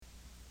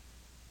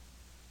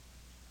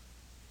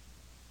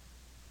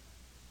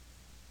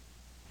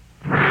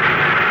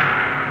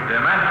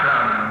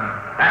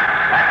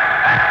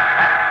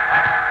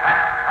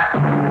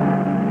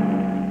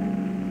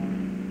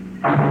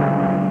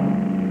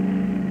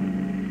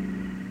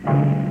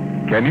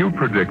Can you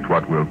predict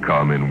what will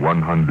come in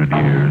 100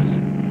 years?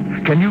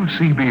 Can you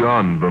see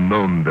beyond the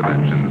known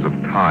dimensions of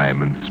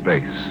time and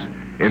space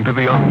into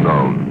the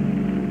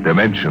unknown,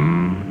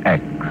 Dimension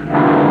X?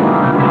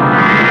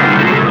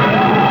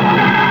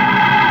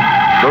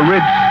 The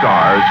ridge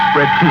stars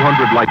spread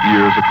 200 light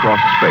years across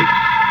space.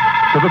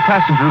 To the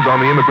passengers on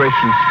the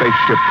immigration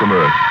spaceship from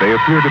Earth, they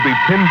appear to be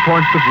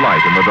pinpoints of light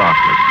in the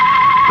darkness.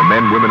 The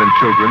men, women, and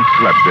children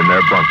slept in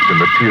their bunks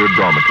in the tiered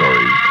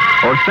dormitories,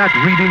 or sat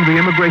reading the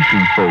immigration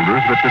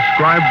folders that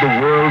describe the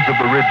worlds of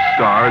the ridge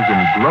stars in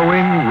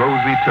glowing,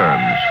 rosy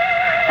terms.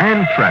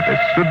 Anne Travis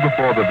stood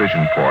before the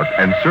vision port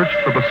and searched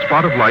for the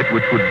spot of light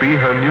which would be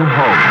her new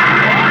home.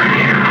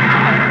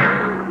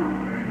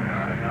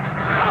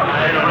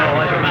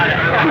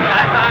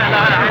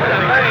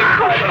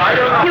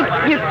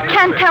 You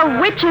can't tell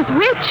which is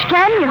which,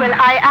 can you? Well,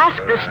 I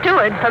asked the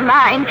steward for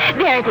mine.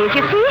 There it is.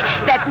 You see?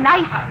 That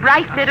nice,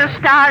 bright little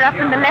star up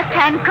in the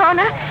left-hand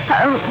corner?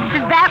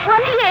 That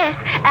one? Yes.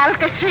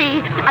 Alka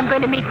 3. I'm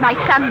going to meet my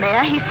son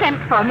there. He sent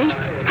for me.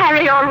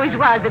 Harry always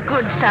was a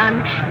good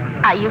son.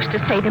 I used to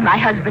say to my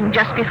husband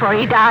just before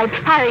he died,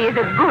 Harry is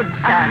a good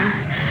son.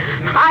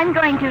 I'm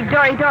going to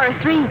Dory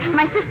 3.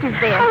 My sister's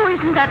there. Oh,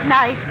 isn't that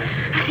nice?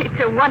 It's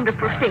a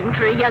wonderful thing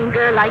for a young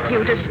girl like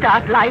you to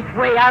start life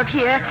way out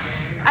here.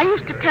 I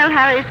used to tell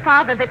Harry's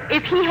father that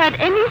if he had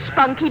any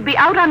spunk, he'd be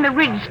out on the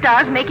ridge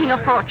stars making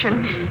a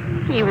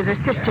fortune. He was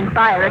assistant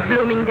buyer at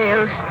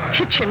Bloomingdale's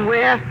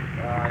kitchenware.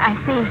 I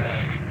see.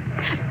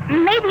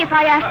 Maybe if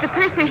I asked the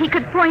purser, he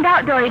could point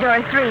out Dory 3.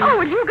 Oh,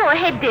 well, you go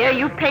ahead, dear.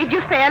 You've paid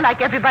your fare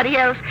like everybody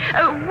else.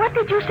 What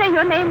did you say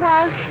your name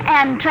was?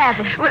 Anne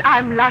Travis. Well,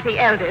 I'm Lottie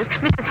Elders,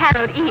 Mrs.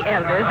 Harold E.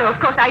 Elders, though, of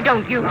course, I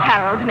don't use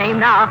Harold's name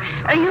now.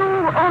 Are you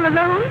all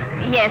alone?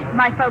 Yes,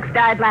 my folks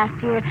died last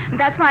year.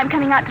 That's why I'm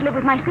coming out to live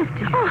with my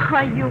sister. Oh,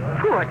 why, you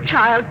poor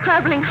child,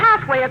 traveling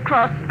halfway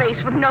across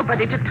space with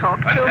nobody to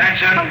talk to.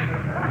 Attention.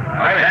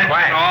 Attention,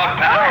 all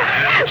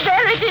passengers.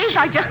 There it is.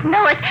 I just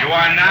know it. You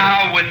are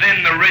now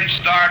within the Ridge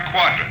Star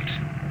Quadrant.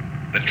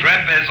 The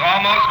trip is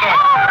almost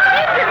over.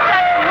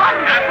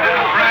 Captain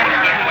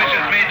Braxton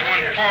wishes me to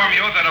inform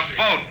you that a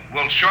vote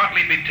will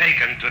shortly be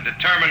taken to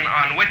determine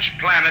on which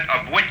planet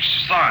of which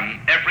sun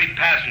every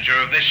passenger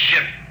of this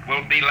ship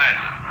will be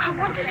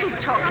landed. What is he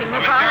talking The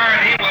about?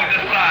 majority will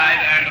decide,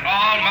 and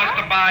all must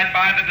abide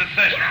by the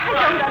decision.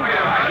 I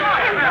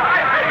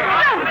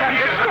don't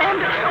understand.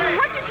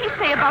 What did he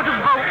say about a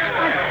vote?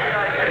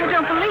 I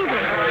don't believe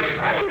it.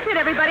 He said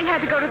everybody had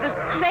to go to the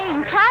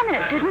same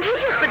planet, didn't he?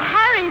 But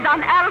Harry's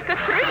on Alka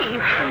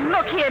 3.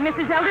 Look here,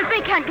 Mrs. Elders,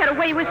 they can't get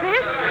away with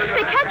this.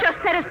 They can't just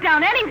set us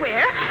down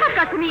anywhere. I've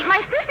got to meet my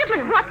sister,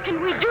 but what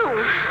can we do?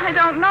 I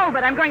don't know,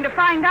 but I'm going to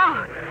find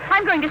out.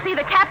 I'm going to see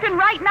the captain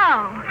right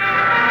now.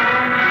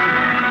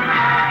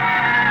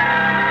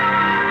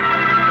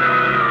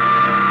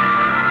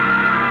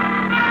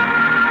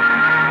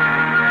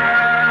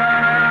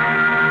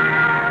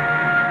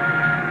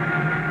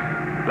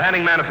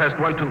 Landing manifest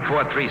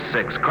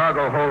 12436.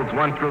 Cargo holds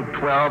 1 through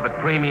 12 at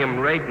premium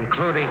rate,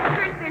 including...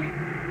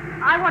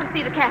 I want to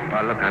see the captain.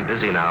 Oh, look, I'm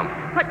busy now.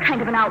 What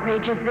kind of an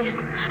outrage is this?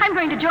 I'm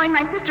going to join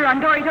my sister on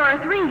Dory 3.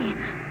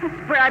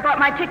 That's where I bought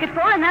my ticket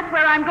for, and that's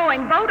where I'm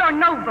going. Vote or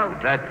no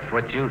vote. That's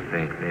what you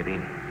think,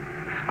 baby.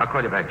 I'll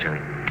call you back, Jerry.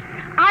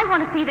 I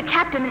want to see the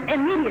captain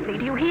immediately.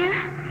 Do you hear?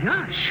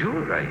 Yeah,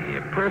 sure, I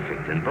hear.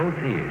 Perfect, in both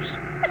ears.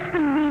 What's the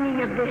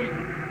meaning of this?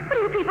 What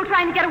are you people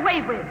trying to get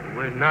away with?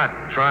 We're not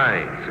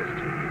trying,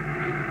 sister.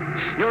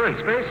 You're in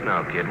space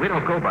now, kid. We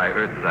don't go by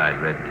Earthside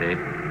red tape.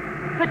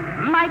 But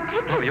my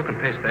ticket... Oh, you can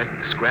paste that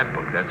in the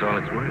scrapbook. That's all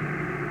it's worth.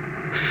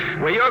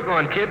 Where you're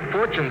going, kid,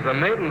 fortunes are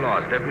made and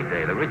lost every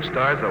day. The rich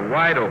stars are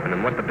wide open,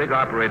 and what the big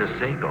operators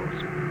say goes.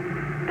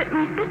 But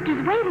my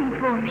sister's waiting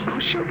for me. Oh,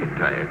 she'll get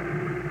tired.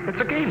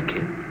 It's a game,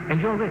 kid, and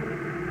you're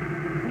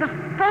in. The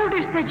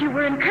folder said you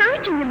were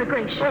encouraging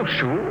immigration. Oh,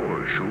 sure.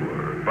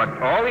 But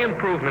all the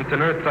improvements in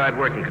Earthside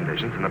working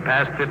conditions in the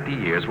past 50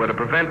 years were to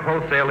prevent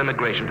wholesale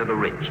immigration to the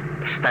rich.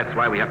 That's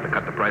why we have to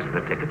cut the price of the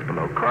tickets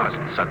below cost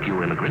to suck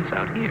you immigrants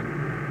out here.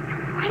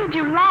 Why did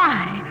you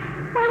lie?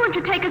 Why won't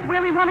you take us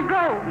where we want to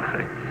go?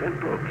 It's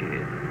simple,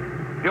 kid.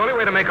 The only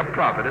way to make a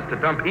profit is to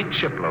dump each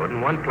shipload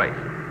in one place.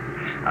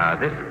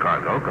 This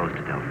cargo goes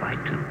to Delphi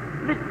 2.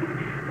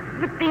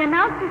 But the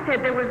announcer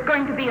said there was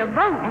going to be a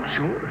vote. Oh,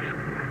 sure.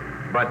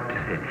 But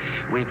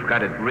we've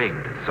got it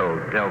rigged so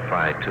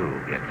Delphi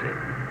 2 gets it.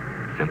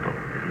 Simple,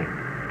 isn't it?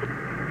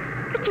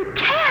 But you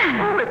can't.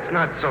 Oh, it's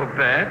not so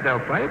bad,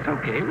 Delphi. It's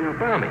okay. Real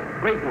balmy.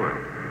 Great world.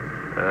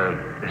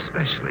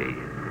 Especially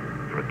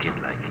for a kid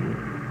like you.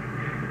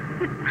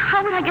 But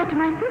how would I get to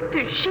my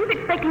sister? She's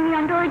expecting me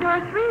on Dory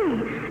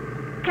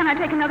 3. Can I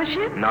take another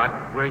ship?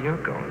 Not where you're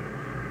going.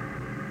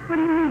 What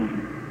do you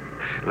mean?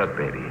 Look,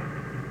 baby.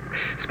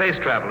 Space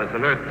travel is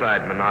an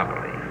Earthside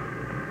monopoly.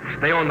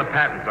 They own the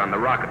patents on the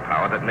rocket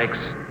power that makes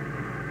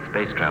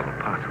space travel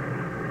possible.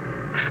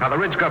 Now, the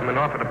rich government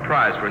offered a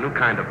prize for a new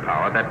kind of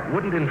power that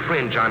wouldn't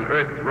infringe on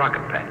Earth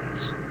rocket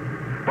patents.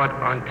 But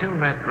until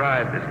that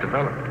drive is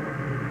developed,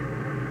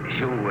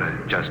 you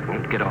just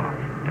won't get off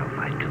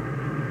Delphi 2.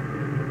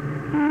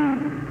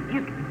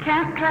 You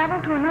can't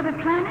travel to another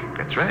planet?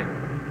 That's right.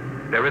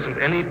 There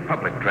isn't any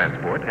public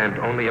transport, and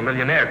only a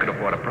millionaire could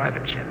afford a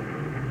private jet.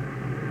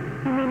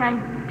 You mean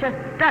I'm just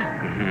stuck?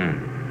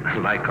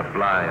 Mm-hmm. Like a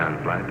fly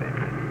on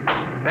flypaper.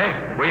 Hey,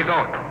 where you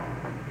going?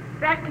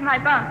 Back to my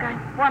bunk. I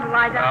want to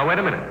lie down. Wait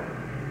a minute.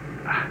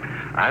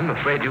 I'm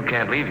afraid you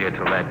can't leave here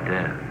till that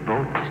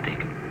boat is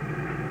taken.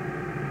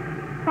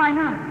 Why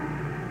not?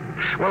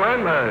 Well,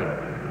 I'm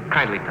a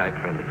kindly type,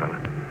 friendly fella.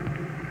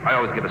 I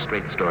always give a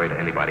straight story to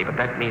anybody, but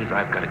that means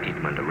I've got to keep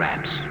them under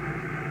wraps.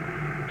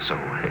 So,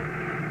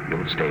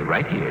 you'll stay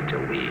right here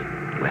till we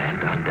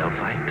land on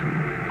Delphi 2.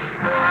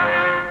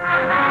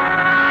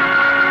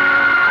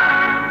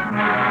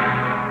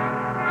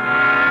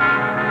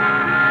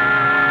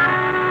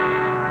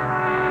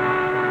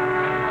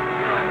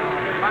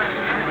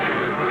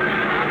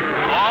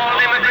 All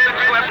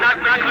immigrants who have not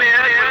been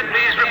cleared,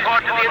 please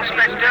report to the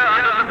inspector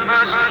under the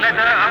first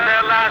letter of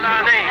their last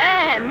name.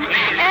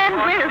 Anne,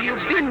 where have you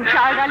been,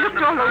 child? I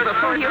looked all over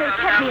for you. They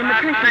kept me in the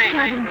Christmas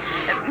cabin.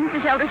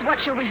 Mrs. Elders, what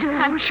shall we do?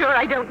 I'm sure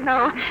I don't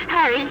know.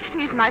 Harry,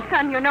 he's my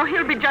son, you know.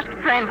 He'll be just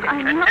frantic.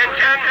 I know.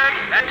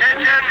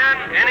 Attention!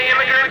 Any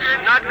immigrants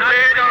not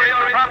cleared or in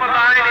the proper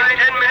line in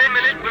 10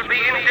 minutes will be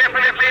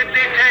indefinitely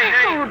detained.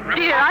 Oh,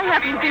 dear, I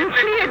haven't been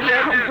cleared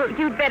yet. Oh,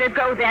 you'd better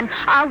go then.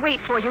 I'll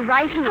wait for you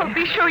right here. Oh,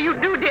 be sure you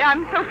do, dear.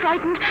 I'm so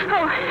frightened.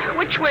 Oh,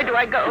 which way do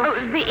I go? Oh,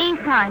 the E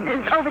sign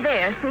is over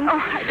there, see? Oh,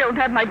 I don't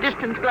have my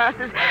distance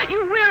glasses.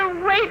 You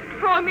will wait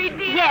for me,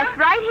 dear? Yes,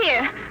 right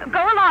here.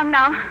 Go along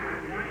now.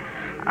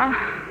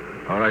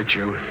 All right,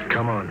 you.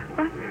 Come on.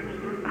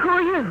 Who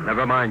are you?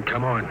 Never mind.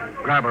 Come on.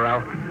 Grab her,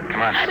 Al. Come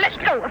on. Let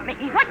go of me.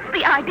 What's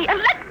the idea?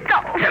 Let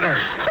go. Get her.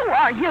 Who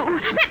are you?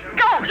 Let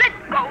go. Let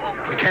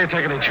go. We can't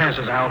take any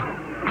chances, Al.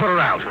 Put her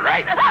out,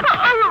 right?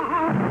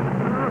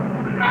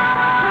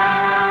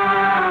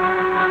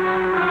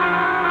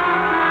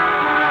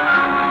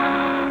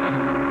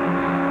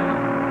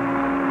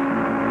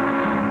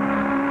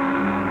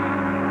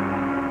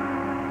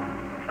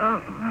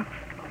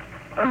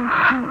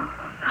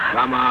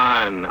 Come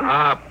on,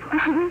 up.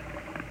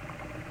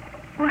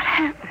 What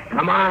happened?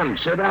 Come on,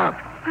 sit up.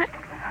 What?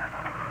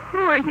 Who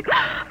are you?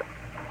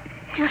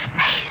 Your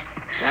face.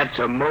 That's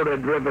a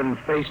motor-driven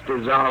face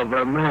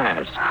dissolver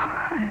mask.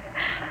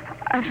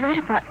 I've read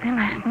about them.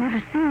 I've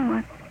never seen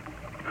one.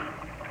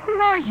 Who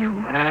are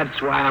you?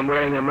 That's why I'm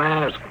wearing a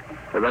mask,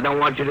 because I don't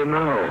want you to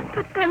know.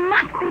 But there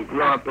must be...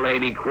 Look,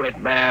 lady,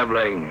 quit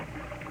babbling.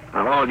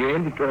 I hauled you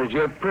in because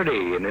you're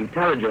pretty and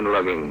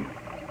intelligent-looking.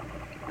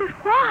 But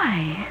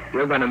why?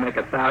 You're going to make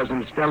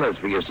 1,000 Stellas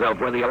for yourself,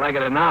 whether you like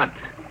it or not.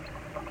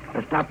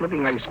 Now stop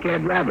looking like a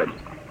scared rabbit.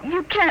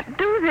 You can't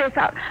do this.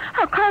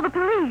 I'll call the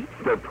police.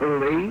 The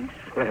police?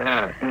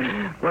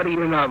 What do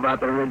you know about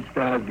the Red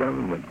Star's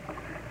government?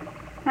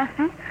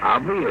 Nothing.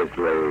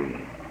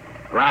 Obviously.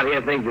 Around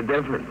here, things are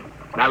different.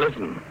 Now,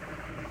 listen.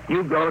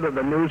 You go to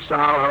the New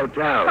Sol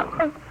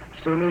Hotel.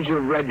 As soon as you're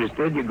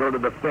registered, you go to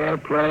the Fair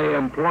Play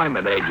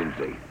Employment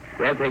Agency.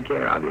 They'll take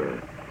care of you.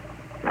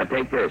 Now,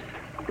 take this.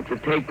 It's a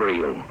tape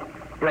reel.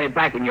 Play it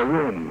back in your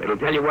room. It'll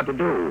tell you what to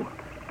do.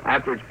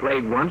 After it's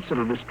played once,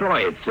 it'll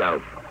destroy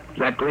itself. Is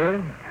that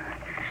clear?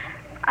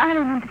 I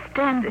don't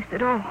understand this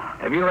at all.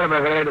 Have you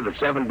ever heard of the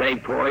 7-day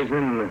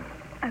poison?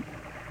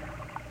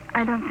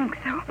 I don't think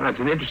so. Well, it's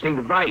an interesting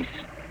device.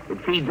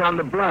 It feeds on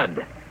the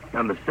blood.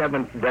 On the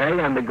 7th day,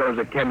 undergoes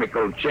a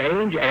chemical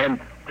change and...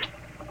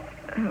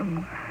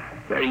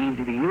 Very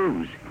easy to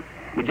use.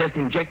 You just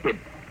inject it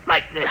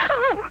like this.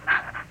 Oh.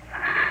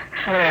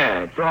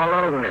 Yeah, it's all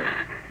over.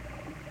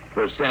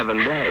 For 7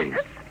 days.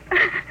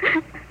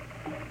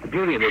 The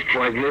beauty of this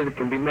poison is it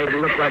can be made to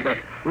look like a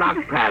lock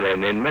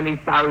pattern in many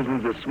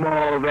thousands of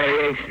small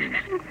variations.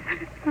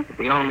 But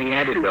the only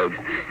antidote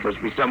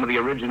must be some of the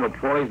original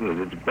poison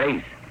at its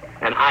base.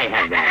 And I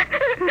have that.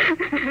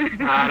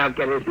 Don't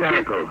get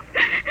hysterical.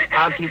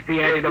 I'll keep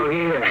the antidote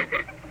here.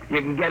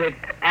 You can get it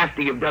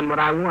after you've done what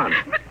I want.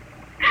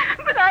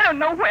 But I don't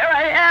know where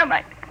I am.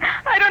 I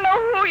don't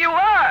know who you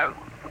are.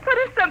 What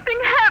if something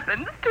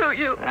happens to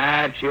you?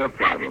 That's your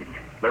problem.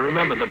 But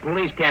remember, the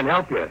police can't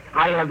help you.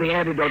 I have the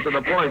antidote to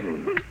the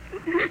poison.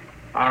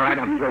 All right,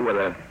 I'm through with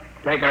her.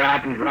 Take her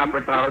out and drop her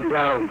at the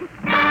hotel.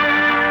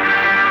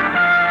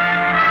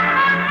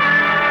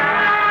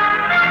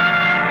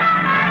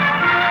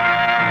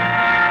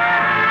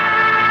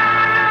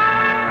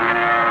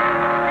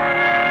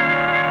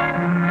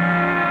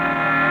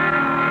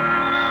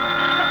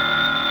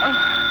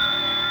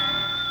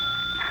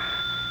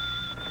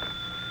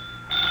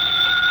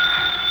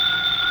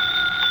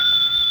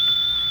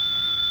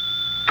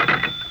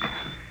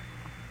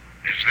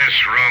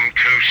 Room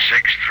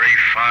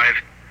 2635.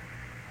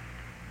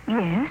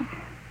 Yes?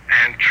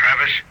 And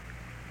Travis?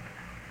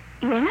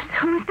 Yes?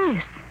 Who's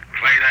this?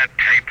 Play that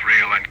tape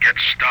reel and get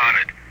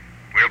started.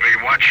 We'll be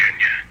watching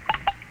you.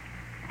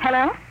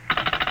 Hello?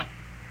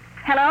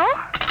 Hello?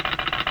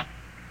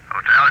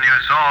 Hotel New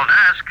Sol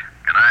desk.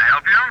 Can I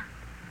help you?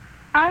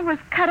 I was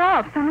cut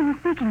off. Someone was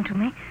speaking to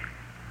me.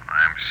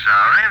 I'm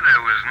sorry,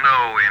 there was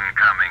no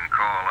incoming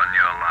call on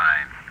your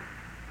line.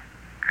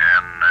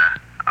 Can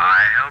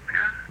I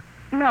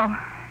no.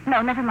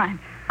 No, never mind.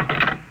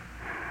 I'd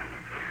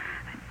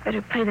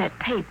better play that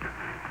tape.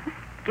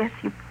 Guess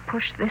you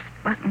push this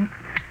button.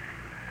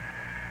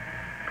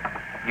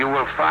 You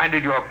will find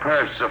in your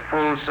purse a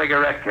full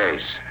cigarette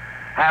case.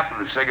 Half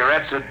of the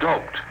cigarettes are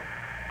doped.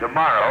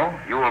 Tomorrow,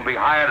 you will be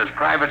hired as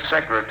private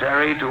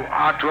secretary to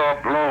Arthur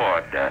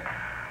Blord.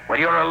 When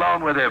you're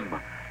alone with him,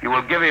 you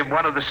will give him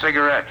one of the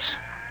cigarettes.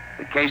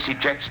 The case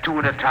ejects 2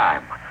 at a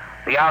time.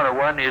 The outer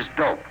one is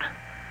doped.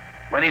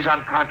 When he's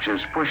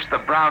unconscious, push the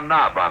brown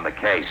knob on the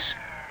case.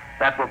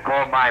 That will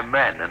call my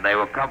men, and they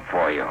will come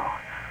for you.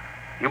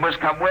 You must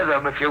come with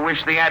them if you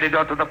wish the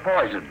antidote to the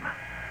poison.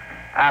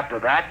 After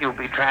that, you'll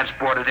be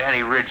transported to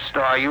any Ridge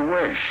Star you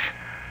wish.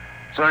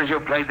 As soon as you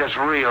play this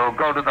reel,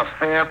 go to the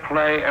Fair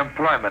Play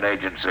Employment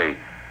Agency.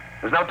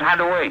 There's no time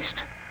to waste.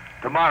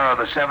 Tomorrow,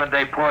 the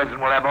 7-day poison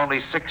will have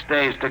only 6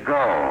 days to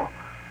go.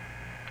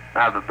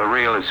 Now that the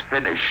reel is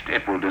finished,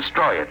 it will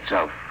destroy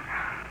itself.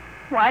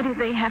 Why do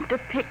they have to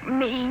pick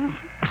me?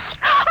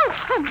 Oh,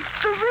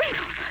 for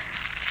real.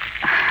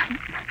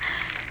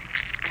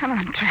 Come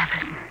on,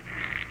 Travis.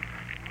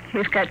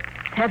 You've got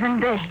 7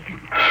 days.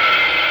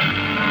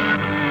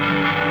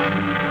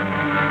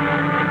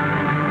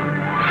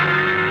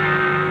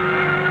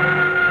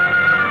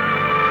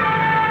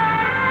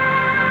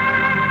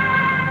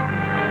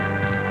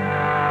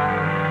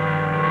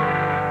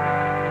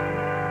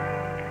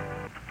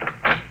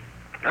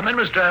 Come in,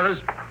 Miss Travis.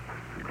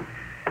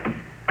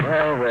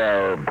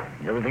 Well,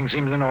 everything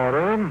seems in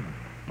order.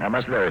 I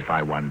must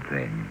verify one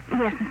thing.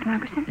 Yes, Mr.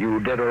 Margerson? You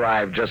did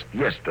arrive just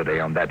yesterday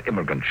on that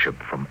immigrant ship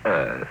from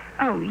Earth.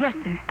 Oh, yes,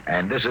 sir.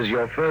 And this is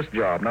your first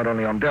job, not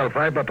only on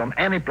Delphi, but on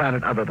any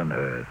planet other than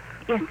Earth.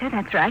 Yes, sir,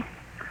 that's right.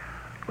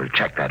 We'll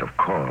check that, of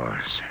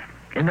course.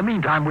 In the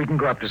meantime, we can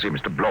go up to see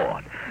Mr.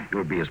 Blord.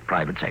 You'll be his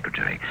private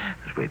secretary.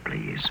 This way,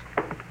 please.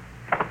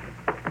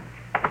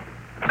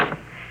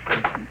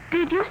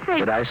 Did you say...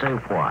 Did I say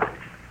what?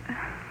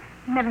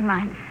 Never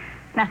mind.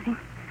 Nothing.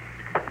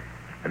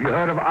 Have you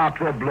heard of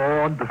Arthur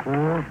Blord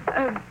before?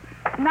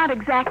 Not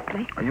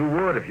exactly. You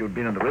would if you'd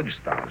been in the Ridge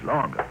Stars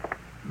longer.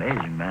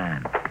 Amazing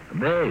man.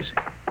 Amazing.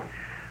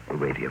 We'll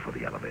wait here for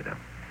the elevator.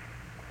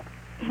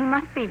 He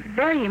must be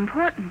very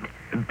important.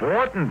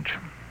 Important?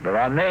 There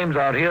are names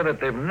out here that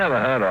they've never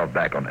heard of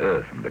back on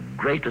Earth, and the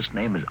greatest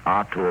name is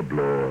Arthur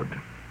Blord.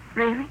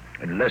 Really?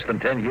 In less than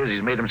 10 years,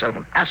 he's made himself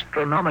an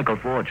astronomical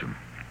fortune.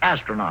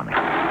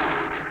 Astronomical.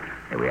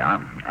 Here we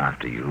are,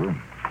 after you.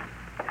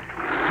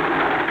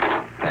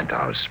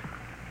 Penthouse.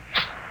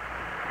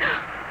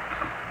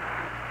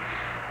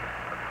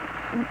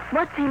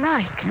 What's he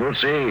like? You'll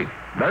see.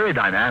 Very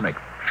dynamic,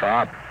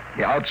 sharp.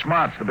 He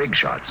outsmarts the big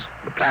shots,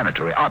 the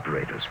planetary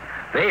operators.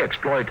 They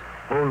exploit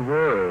whole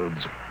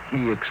worlds.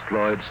 He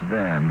exploits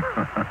them.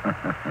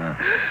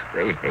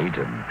 They hate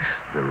him,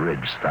 the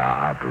Ridge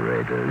Star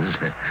operators.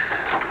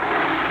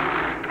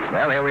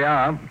 Well, here we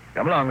are.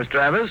 Come along, Miss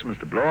Travis.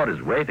 Mr. Blord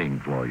is waiting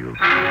for you.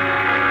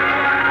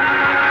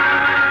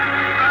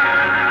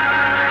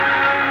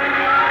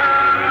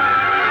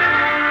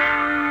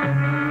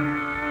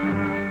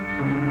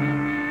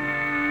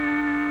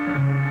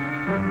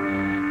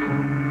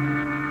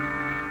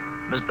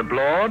 Mr.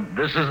 Blord,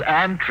 this is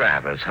Ann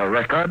Travis, her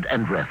record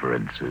and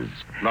references.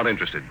 Not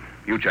interested.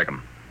 You check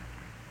them.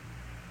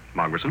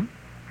 Margerson,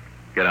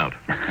 get out.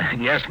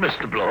 Yes,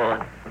 Mr.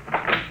 Blord.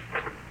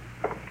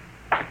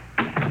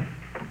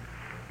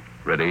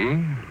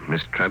 Ready,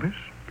 Miss Travis?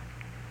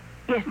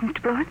 Yes,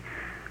 Mr. Blord.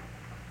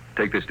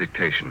 Take this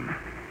dictation.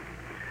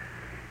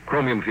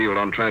 Chromium field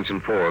on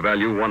Transion 4,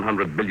 value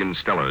 100 billion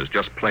stellars.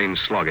 Just plain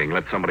slogging.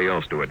 Let somebody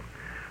else do it.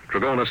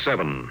 Trigona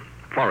 7,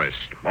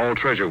 Forest, all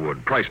treasure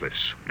wood,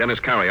 priceless. Dennis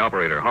Carey,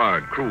 operator,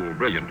 hard, cruel,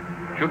 brilliant.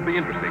 Should be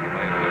interesting if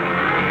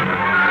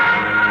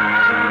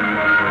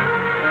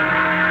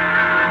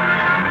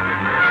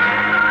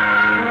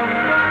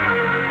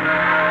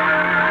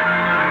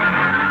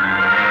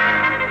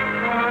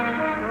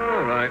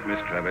All right, Miss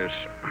Travis.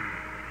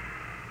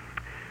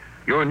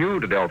 You're new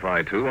to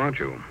Delphi, too, aren't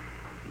you?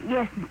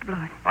 Yes, Mr.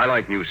 Blord. I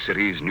like new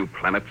cities, new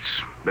planets.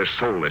 They're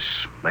soulless.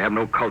 They have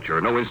no culture,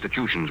 no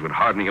institutions with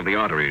hardening of the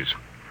arteries.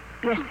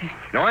 Yes, sir.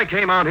 Now, I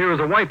came out here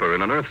as a wiper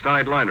in an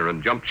Earthside liner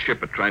and jumped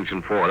ship at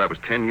Transion 4. That was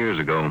 10 years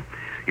ago.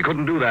 You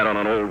couldn't do that on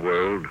an old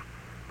world.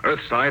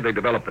 Earthside, they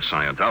developed the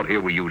science. Out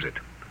here, we use it.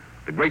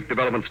 The great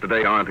developments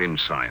today aren't in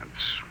science.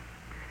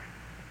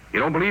 You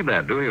don't believe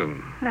that, do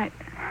you?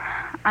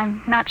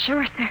 I'm not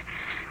sure, sir.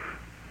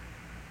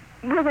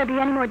 Will there be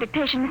any more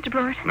dictation, Mr.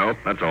 Blord? No,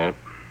 that's all.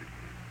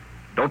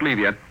 Don't leave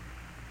yet.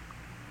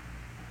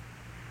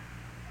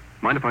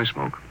 Mind if I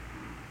smoke?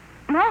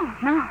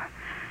 No.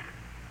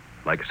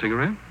 Like a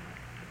cigarette?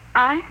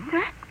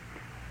 Sir?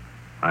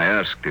 I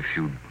asked if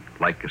you'd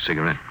like a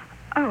cigarette.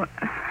 Oh,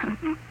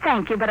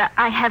 thank you, but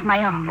I have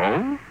my own.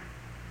 Oh?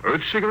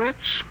 Earth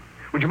cigarettes?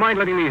 Would you mind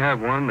letting me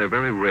have one? They're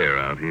very rare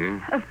out here.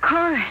 Of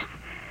course.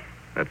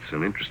 That's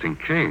an interesting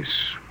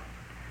case.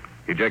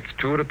 Ejects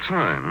 2 at a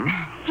time.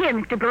 Here,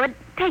 Mr. Blord,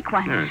 take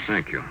one. Yes,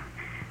 thank you.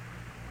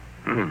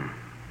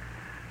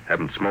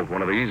 Haven't smoked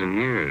one of these in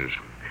years.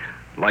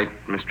 Light,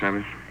 Miss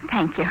Travis?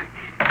 Thank you.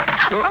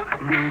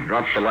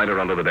 Drop the lighter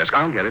under the desk.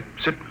 I'll get it.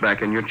 Sit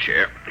back in your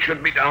chair.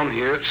 Should be down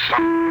here. Miss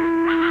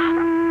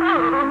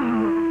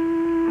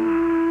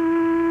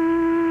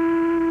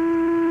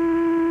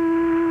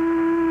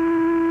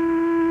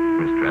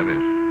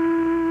Travis.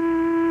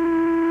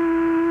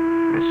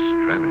 Miss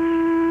Travis.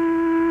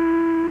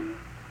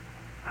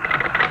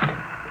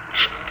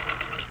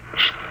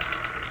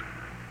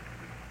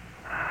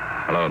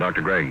 Hello,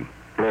 Dr. Gregg.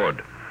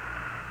 Lord.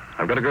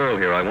 I've got a girl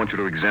here I want you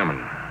to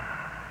examine.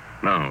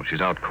 No, she's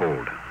out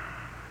cold.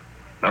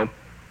 Nope.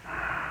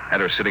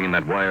 Had her sitting in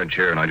that wired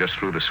chair, and I just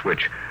threw the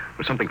switch. There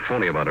was something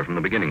phony about her from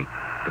the beginning.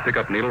 The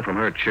pickup needle from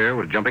her chair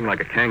was jumping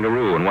like a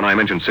kangaroo, and when I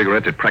mentioned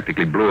cigarettes, it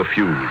practically blew a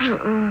fuse.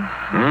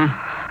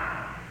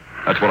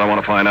 That's what I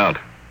want to find out.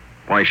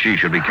 Why she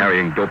should be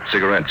carrying doped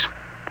cigarettes.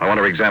 I want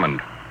her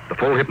examined. The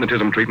full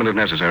hypnotism treatment if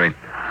necessary.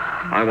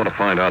 I want to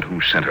find out who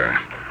sent her.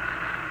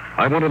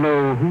 I want to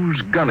know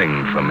who's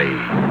gunning for me.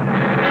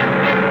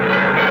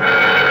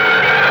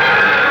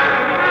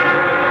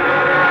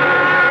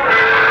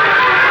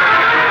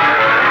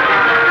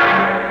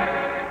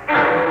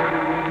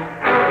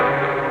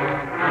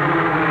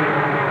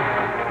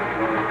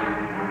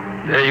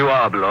 There you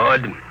are,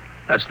 Blood.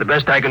 That's the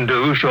best I can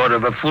do, short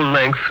of a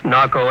full-length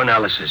narco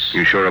analysis.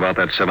 You sure about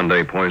that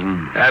 7-day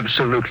poison?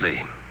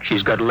 Absolutely.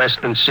 She's got less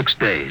than 6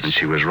 days. And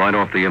she was right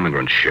off the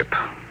immigrant ship.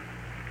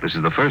 This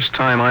is the first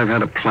time I've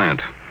had a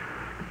plant.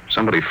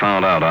 Somebody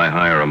found out I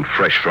hire them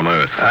fresh from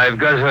Earth. I've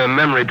got her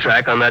memory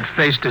track on that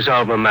face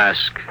dissolver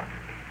mask.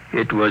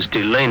 It was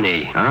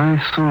Delaney. I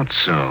thought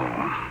so.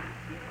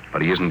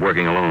 But he isn't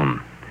working alone.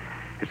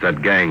 It's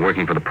that gang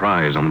working for the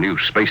prize on the new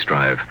space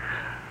drive.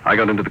 I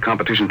got into the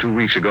competition 2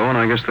 weeks ago, and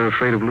I guess they're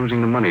afraid of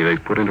losing the money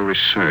they've put into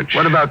research.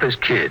 What about this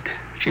kid?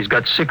 She's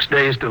got 6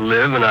 days to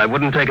live, and I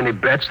wouldn't take any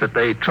bets that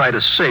they try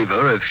to save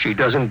her if she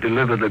doesn't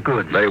deliver the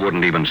goods. They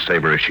wouldn't even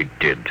save her if she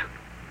did.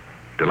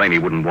 Delaney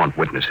wouldn't want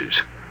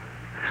witnesses.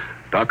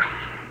 Doc,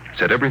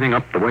 set everything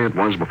up the way it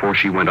was before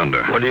she went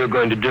under. What are you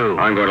going to do?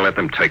 I'm going to let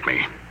them take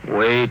me.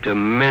 Wait a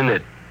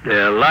minute.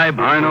 They're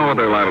liable. I know what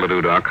they're liable to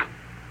do, Doc.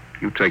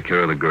 You take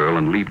care of the girl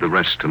and leave the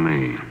rest to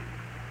me.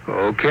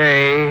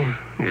 Okay.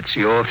 It's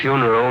your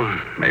funeral.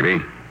 Maybe.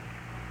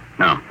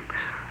 Now,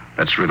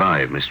 let's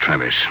revive Miss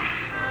Travis.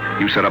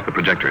 You set up the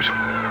projectors.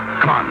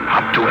 Come on,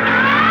 hop to it.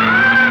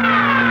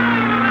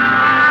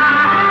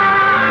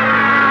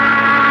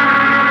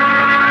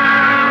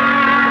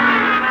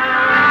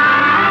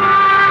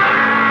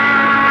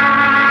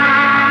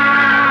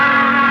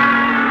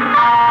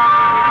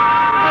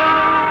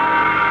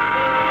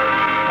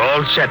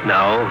 All set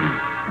now.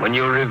 When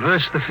you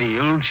reverse the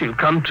field, she'll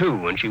come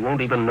to, and she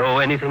won't even know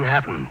anything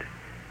happened.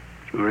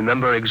 You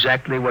remember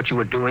exactly what you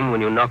were doing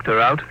when you knocked her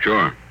out?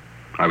 Sure.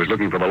 I was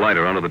looking for the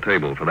lighter under the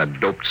table for that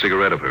doped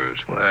cigarette of hers.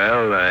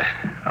 Well,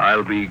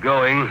 I'll be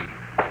going.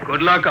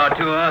 Good luck,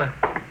 Artur.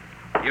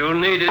 You'll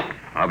need it.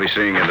 I'll be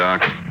seeing you,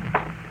 Doc.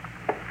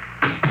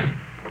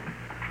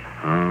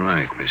 All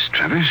right, Miss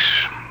Travis.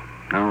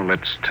 Now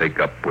let's take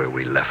up where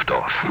we left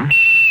off.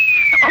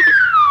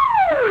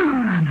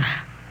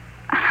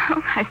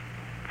 Oh, I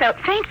felt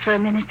faint for a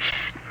minute.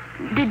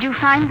 Did you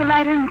find the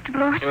lighter, Mr.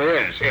 Blort? Oh,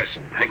 yes.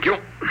 Thank you.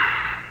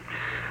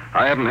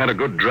 I haven't had a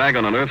good drag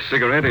on an Earth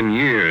cigarette in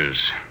years.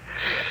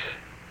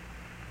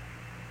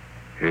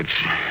 It's...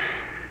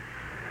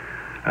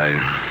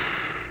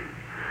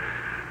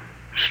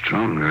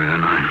 stronger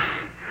than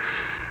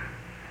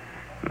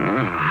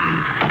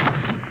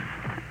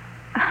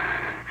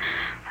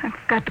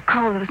I've got to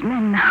call those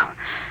men now.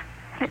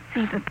 Let's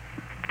see the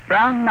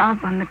brown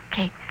knob on the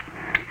case.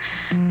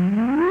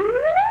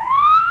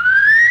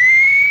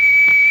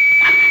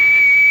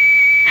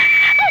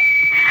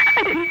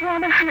 I didn't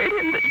want to hurt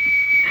him, but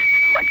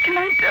what can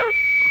I do?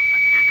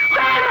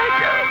 What can I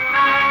do?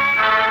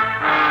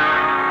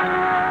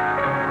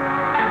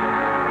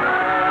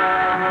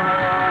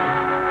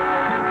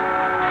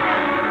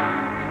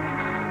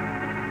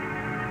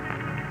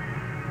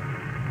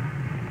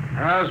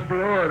 How's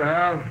Blood,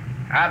 Hal?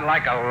 I'd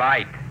like a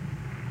light.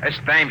 This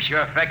dame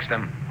sure fixed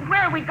him.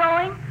 Where are we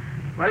going?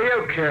 What do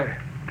you care?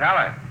 Tell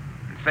her.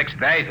 In 6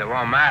 days, it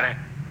won't matter.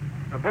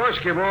 The boys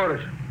give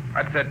orders.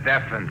 What's the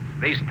difference?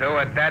 These two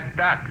are dead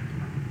ducks.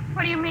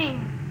 What do you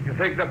mean? You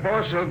think the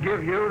boss will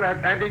give you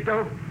that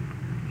antidote?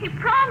 He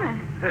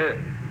promised.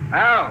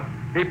 Hal,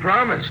 he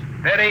promised.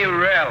 Did he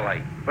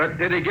really? But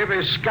did he give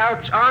his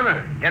scouts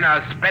honor? You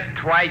know, spit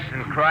twice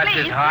and cross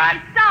his heart.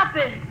 Please, stop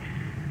it.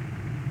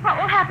 What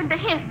will happen to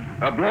him?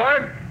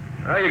 Blood?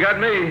 Oh, you got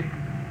me.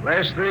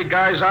 Last 3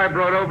 guys I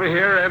brought over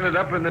here ended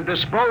up in the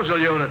disposal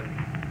unit.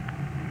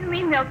 You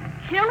mean they'll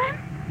kill him?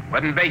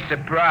 Wouldn't be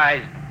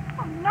surprised.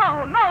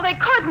 Oh, no, they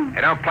couldn't.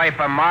 They don't play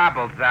for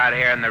marbles out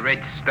here in the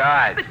rich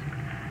stars.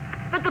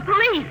 But the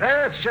police...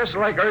 It's just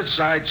like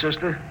Earthside,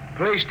 sister.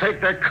 Police take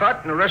their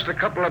cut and arrest a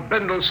couple of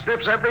bindle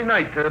stiffs every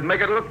night to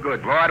make it look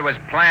good. Lord was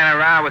playing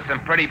around with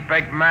some pretty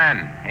big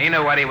men. He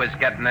knew what he was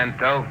getting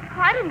into. Oh,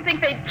 I didn't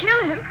think they'd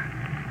kill him.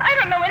 I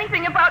don't know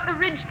anything about the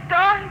Ridge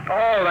Stars.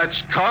 Oh,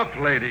 that's tough,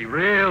 lady.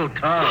 Real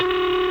tough.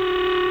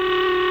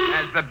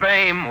 As the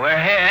beam. We're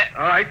hit.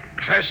 All right,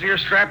 fasten your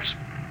straps.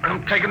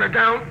 I'm taking her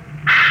down.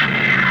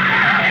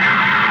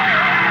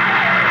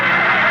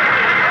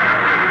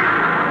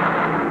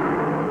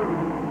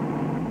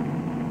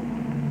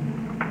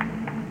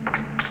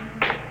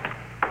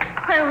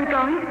 Where are we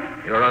going?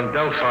 You're on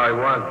Delphi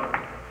 1.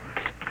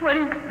 What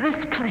is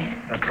this place?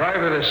 A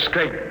private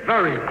estate.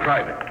 Very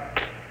private.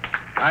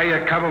 How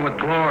you coming with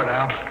Blord,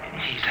 Al?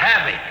 He's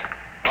happy.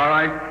 All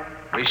right,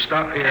 we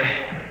stop here.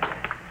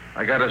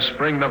 I gotta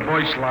spring the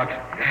voice lock.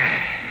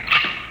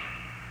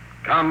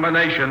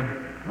 Combination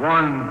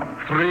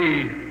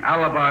 1-3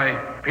 alibi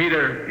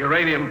Peter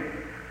uranium.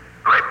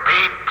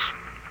 Repeat.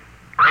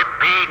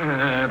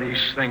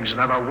 These things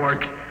never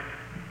work.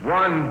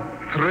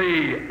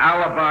 1-3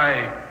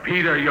 alibi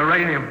Peter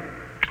uranium.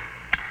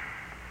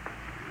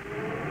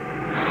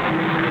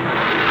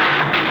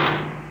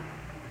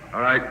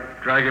 All right,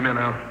 drag him in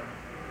now.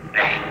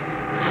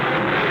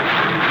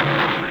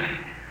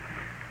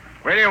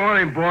 Where do you want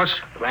him, boss?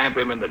 Clamp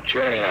him in the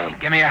chair.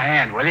 Give me a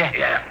hand, will you?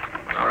 Yeah.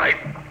 All right.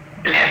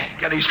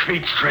 Get his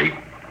feet straight.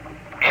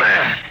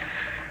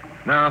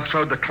 Now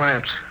throw the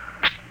clamps.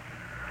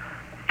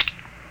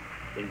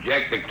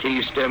 Inject the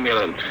key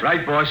stimulant.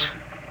 Right, boss.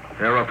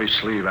 Tear off his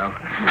sleeve, Al.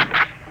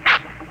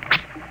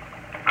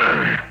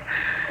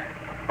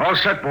 All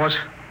set, boss.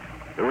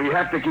 Do we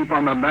have to keep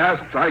on the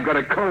masks? I got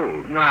a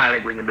cold. No, I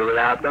think we can do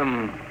without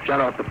them.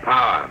 Shut off the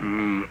power.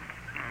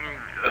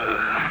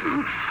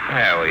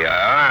 There we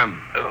are.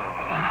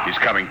 He's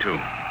coming to.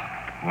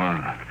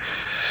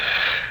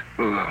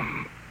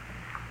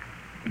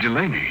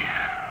 Delaney.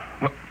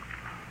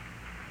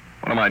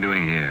 What am I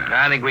doing here?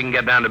 I think we can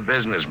get down to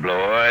business,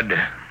 Blord.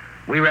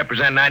 We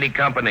represent 90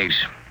 companies.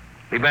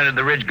 We've entered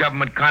the Ridge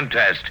government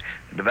contest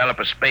to develop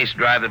a space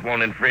drive that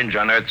won't infringe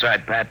on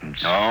Earthside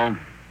patents. Oh?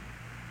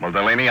 Well,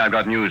 Delaney, I've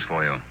got news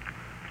for you.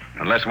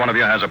 Unless one of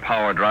you has a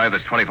power drive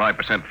that's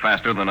 25%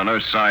 faster than an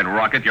Earthside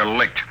rocket, you're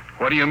licked.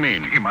 What do you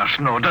mean? You must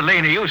know,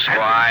 Delaney, you said...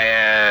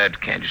 Quiet.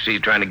 Can't you see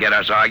he's trying to get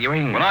us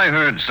arguing? When I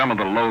heard some of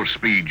the low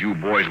speed you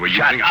boys were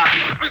Shut using...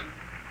 up.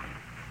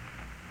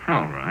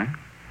 All right.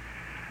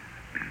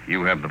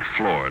 You have the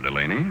floor,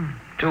 Delaney.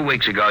 2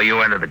 weeks ago,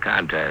 you entered the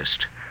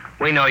contest.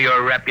 We know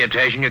your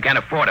reputation. You can't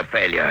afford a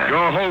failure.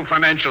 Your whole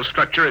financial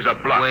structure is a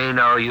bluff. We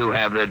know you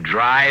have the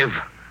drive.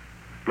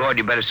 Lord,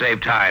 you better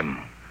save time.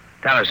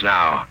 Tell us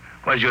now,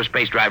 what does your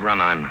space drive run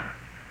on?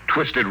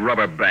 Twisted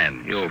rubber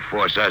band. You'll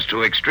force us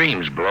to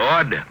extremes,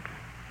 Blord.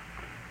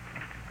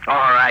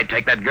 All right,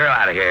 take that girl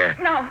out of here.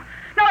 No,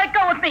 let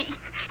go of me.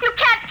 You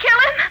can't kill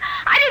him.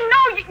 I didn't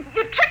know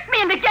you tricked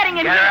me into getting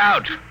in Get here. her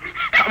out.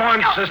 Come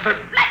on, sister.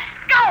 Let's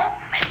go.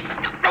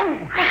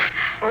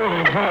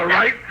 Oh, all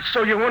right.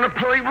 So you want to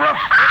play rough?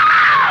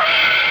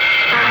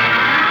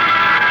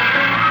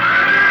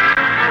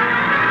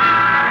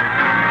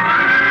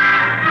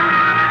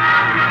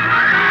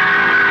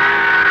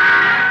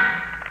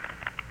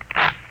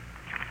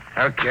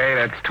 Okay,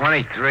 that's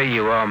 23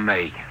 you owe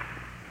me.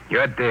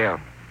 Your deal.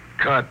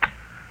 Cut.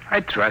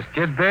 I trust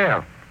your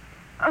deal.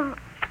 Oh.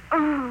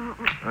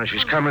 Oh,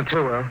 she's coming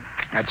too, Al.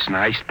 That's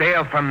nice.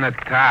 Deal from the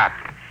top.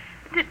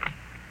 Did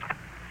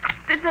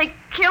they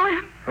kill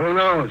him? Who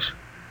knows?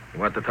 You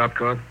want the top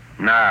card?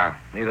 No.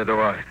 Neither do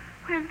I.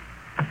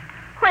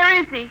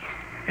 Where is he?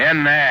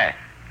 In there.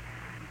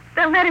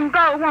 They'll let him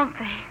go, won't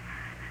they?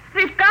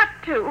 They've got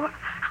to.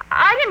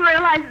 I didn't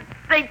realize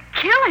they'd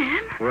kill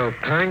him. Well,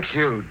 thank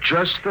you.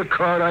 Just the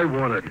card I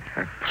wanted.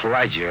 A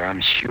pleasure, I'm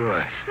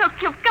sure. Look,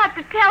 you've got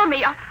to tell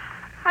me. Are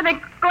they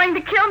going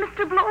to kill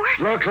Mr. Blord?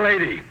 Look,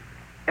 lady.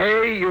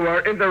 A, you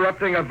are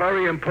interrupting a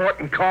very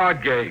important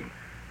card game.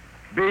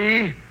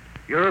 B,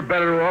 you're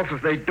better off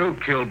if they do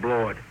kill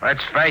Blord.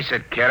 Let's face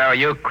it, kiddo.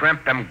 You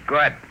crimped him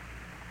good.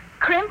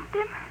 Crimped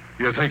him?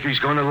 You think he's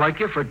going to like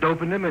you for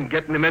doping him and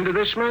getting him into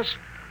this mess?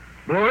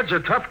 Blord's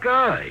a tough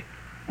guy.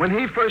 When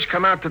he first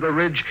come out to the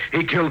Ridge,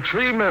 he killed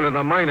 3 men in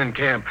the mining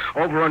camp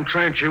over on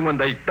Trancher when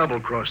they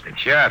double-crossed him.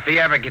 Sure, if he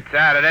ever gets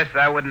out of this,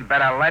 I wouldn't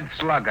bet a lead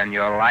slug on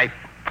your life.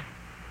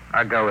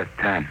 I'll go with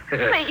 10.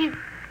 Please.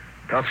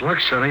 Tough luck,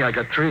 Sonny. I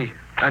got 3.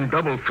 And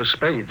double for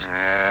spades.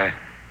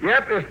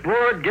 Yep, if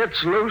Blord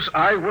gets loose,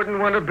 I wouldn't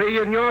want to be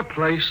in your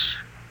place.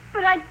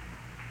 But I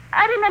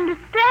didn't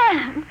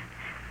understand.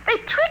 They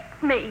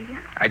tricked me.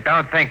 I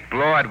don't think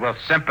Blord will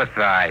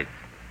sympathize.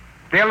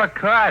 Deal the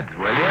cards,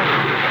 will you?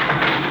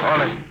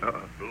 Hold it.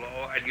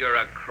 Blord, you're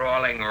a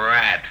crawling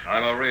rat.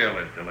 I'm a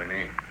realist,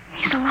 Delaney.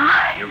 He's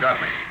alive. You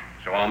got me.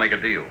 So I'll make a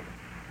deal.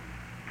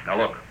 Now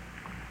look,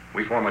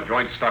 we form a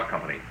joint stock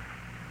company.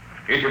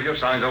 Each of you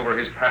signs over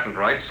his patent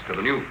rights to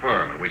the new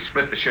firm, and we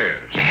split the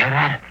shares. You hear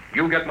that?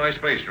 You get my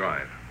space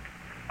drive.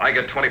 I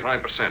get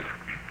 25%.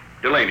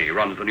 Delaney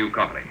runs the new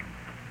company.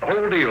 The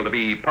whole deal to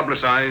be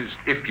publicized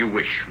if you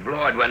wish.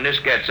 Blord, when this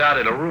gets out,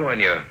 it'll ruin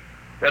you.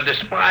 They'll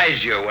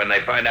despise you when they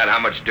find out how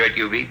much dirt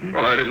you've eaten.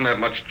 Well, I didn't have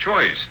much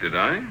choice, did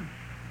I?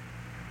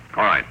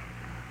 All right.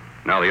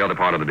 Now the other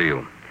part of the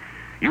deal.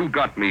 You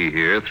got me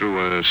here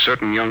through a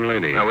certain young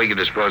lady. Now, we can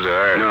dispose of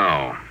her.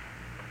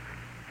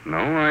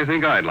 No, I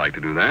think I'd like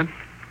to do that.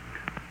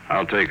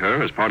 I'll take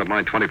her as part of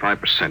my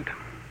 25%.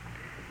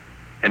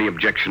 Any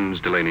objections,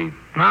 Delaney?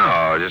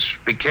 No, just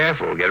be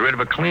careful. Get rid of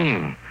it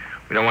clean.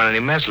 We don't want any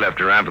mess left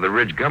around for the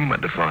Ridge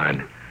government to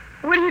find.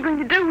 What are you going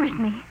to do with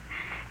me?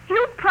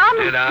 You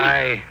promised Did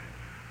I?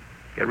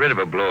 Get rid of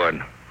it,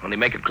 Blord. Only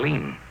make it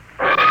clean.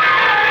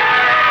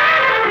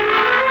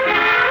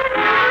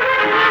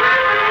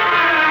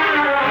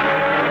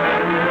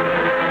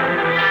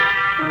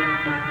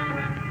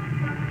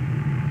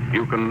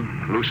 You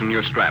can loosen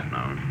your strap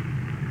now.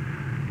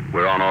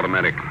 We're on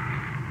automatic.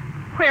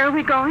 Where are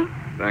we going?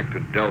 Back to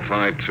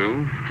Delphi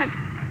 2.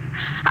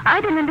 I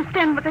didn't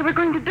understand what they were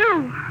going to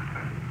do.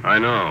 I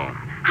know.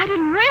 I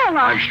didn't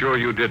realize. I'm sure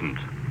you didn't.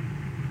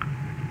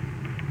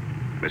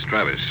 Miss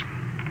Travis,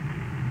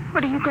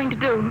 What are you going to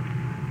do?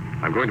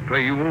 I'm going to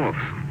pay you off.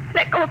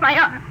 Let go of my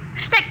arm.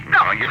 Let go.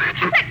 Oh, you-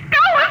 Let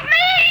go of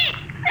me!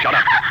 Shut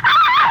up.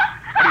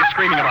 What are you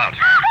screaming about?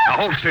 Now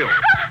hold still.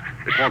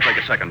 This won't take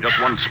a second. Just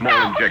one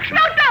small injection.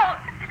 No, don't.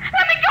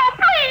 Let me go,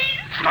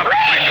 please. Stop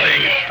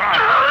screaming. Stop.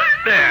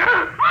 There.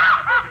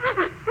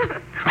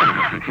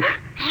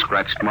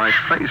 Scratched my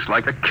face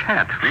like a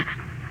cat.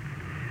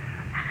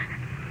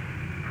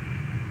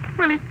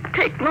 Will it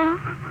take long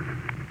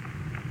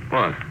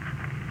What?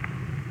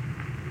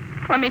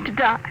 for me to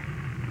die?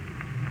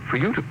 For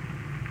you to...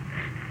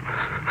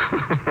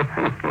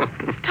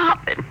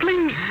 Stop it,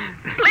 please.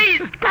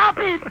 Please, stop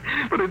it.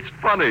 But it's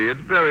funny. It's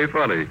very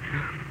funny.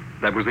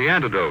 That was the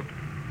antidote.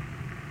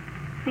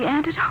 The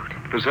antidote?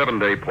 The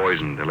 7-day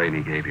poison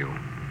Delaney gave you.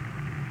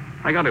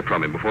 I got it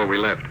from him before we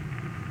left.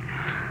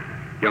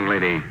 Young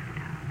lady,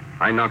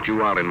 I knocked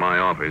you out in my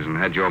office and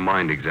had your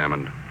mind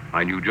examined.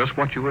 I knew just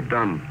what you had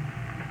done.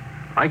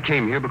 I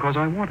came here because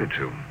I wanted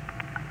to.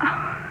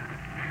 Oh.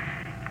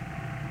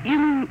 You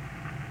mean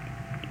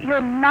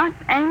you're not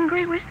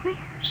angry with me?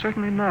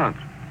 Certainly not.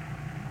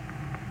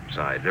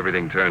 Besides,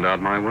 everything turned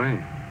out my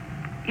way.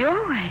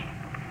 Your way?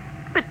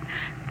 But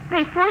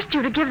they forced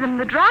you to give them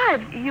the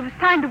drive. You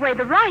signed away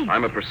the right.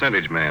 I'm a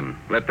percentage man.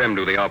 Let them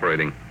do the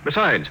operating.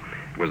 Besides,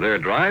 it was their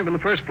drive in the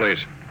first place.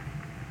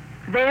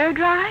 Their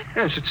drive?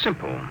 Yes, it's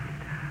simple.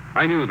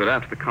 I knew that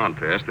after the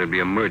contest there'd be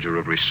a merger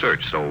of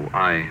research, so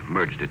I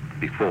merged it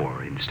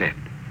before instead.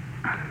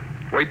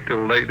 Wait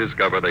till they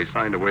discover they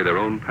signed away their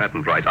own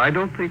patent rights. I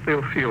don't think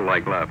they'll feel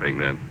like laughing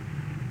then.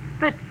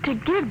 But to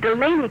give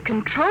Delaney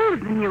control of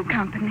the new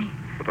company.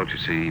 But don't you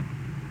see,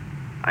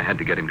 I had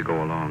to get him to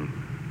go along.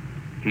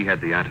 He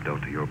had the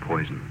antidote to your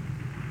poison.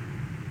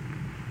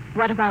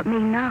 What about me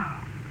now?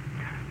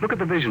 Look at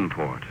the vision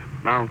port.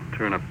 Now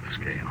turn up the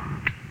scale.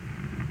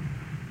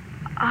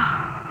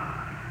 Oh.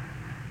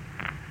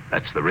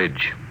 That's the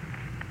Ridge.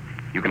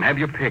 You can have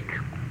your pick.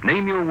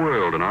 Name your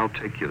world and I'll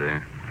take you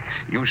there.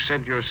 You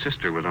said your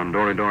sister was on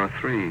Doridora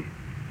 3.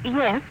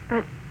 Yes,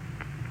 but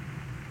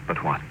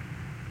But what?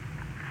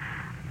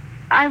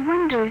 I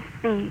wonder if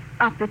the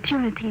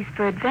opportunities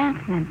for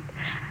advancement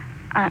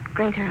aren't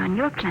greater on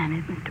your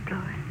planet, Mr.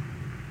 Blower.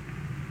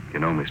 You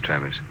know, Miss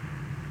Travis,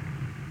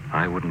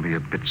 I wouldn't be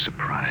a bit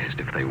surprised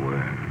if they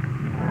were.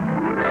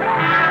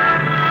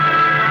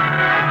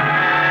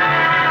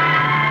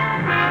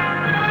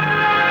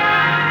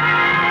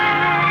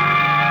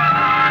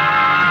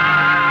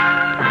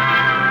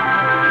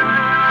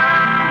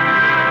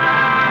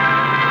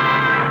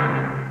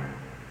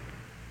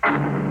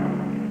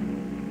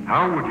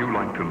 How would you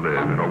like to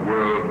live in a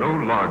world no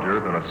larger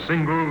than a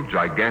single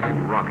gigantic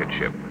rocket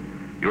ship?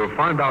 You'll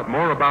find out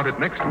more about it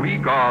next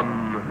week on...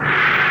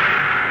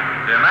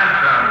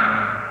 Dimension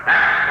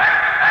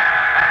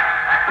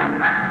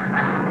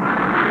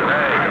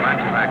Today,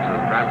 Dimension X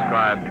is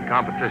transcribed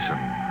Competition,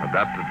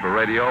 adapted for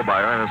radio by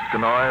Ernest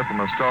Kenoy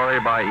from a story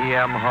by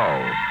E.M.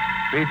 Hull.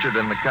 Featured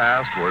in the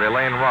cast were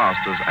Elaine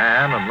Rost as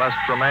Anne and Les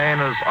Tremaine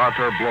as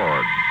Arthur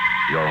Blord.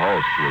 Your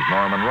host was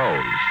Norman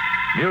Rose.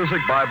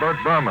 Music by Burt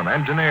Berman,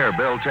 engineer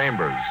Bill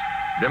Chambers.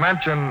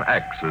 Dimension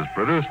X is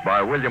produced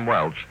by William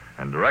Welch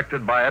and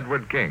directed by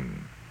Edward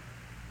King.